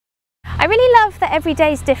I really love that every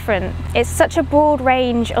day is different. It's such a broad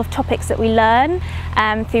range of topics that we learn,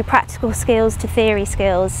 through practical skills to theory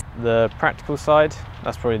skills. The practical side,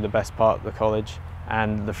 that's probably the best part of the college,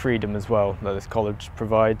 and the freedom as well that this college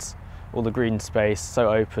provides. All the green space,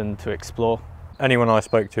 so open to explore. Anyone I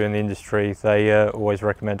spoke to in the industry, they always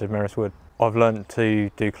recommended Merrist Wood. I've learnt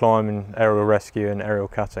to do climbing, aerial rescue and aerial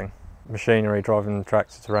cutting. Machinery, driving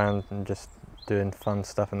tractors around and just doing fun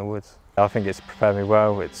stuff in the woods. I think it's prepared me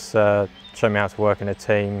well. It's shown me how to work in a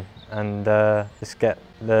team and just get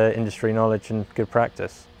the industry knowledge and good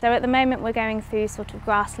practice. So at the moment we're going through sort of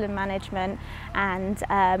grassland management and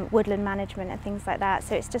woodland management and things like that.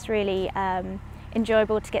 So it's just really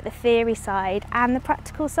enjoyable to get the theory side and the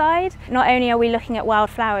practical side. Not only are we looking at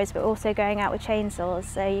wildflowers, but also going out with chainsaws,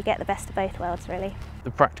 so you get the best of both worlds really.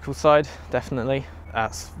 The practical side, definitely.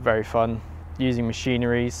 That's very fun. Using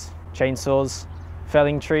machineries, chainsaws,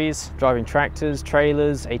 felling trees, driving tractors,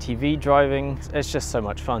 trailers, ATV driving. It's just so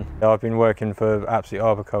much fun. I've been working for Absolute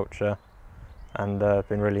Arboriculture and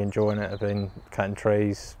been really enjoying it. I've been cutting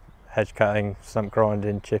trees, hedge cutting, stump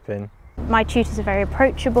grinding, chipping. My tutors are very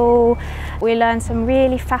approachable. We learn some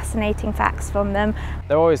really fascinating facts from them.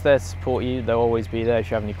 They're always there to support you. They'll always be there if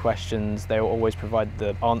you have any questions. They will always provide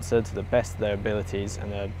the answer to the best of their abilities, and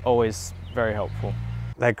they're always very helpful.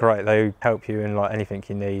 They're great. They help you in like anything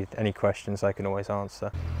you need, any questions they can always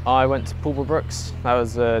answer. I went to Brooks. That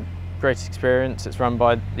was a great experience. It's run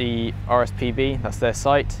by the RSPB, that's their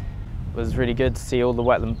site. It was really good to see all the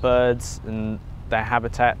wetland birds and their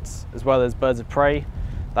habitats, as well as birds of prey.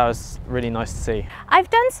 That was really nice to see. I've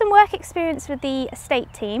done some work experience with the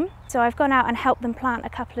estate team. So I've gone out and helped them plant a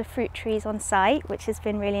couple of fruit trees on site, which has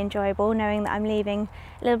been really enjoyable, knowing that I'm leaving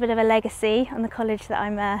a little bit of a legacy on the college that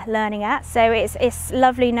I'm learning at. So it's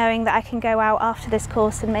lovely knowing that I can go out after this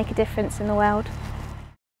course and make a difference in the world.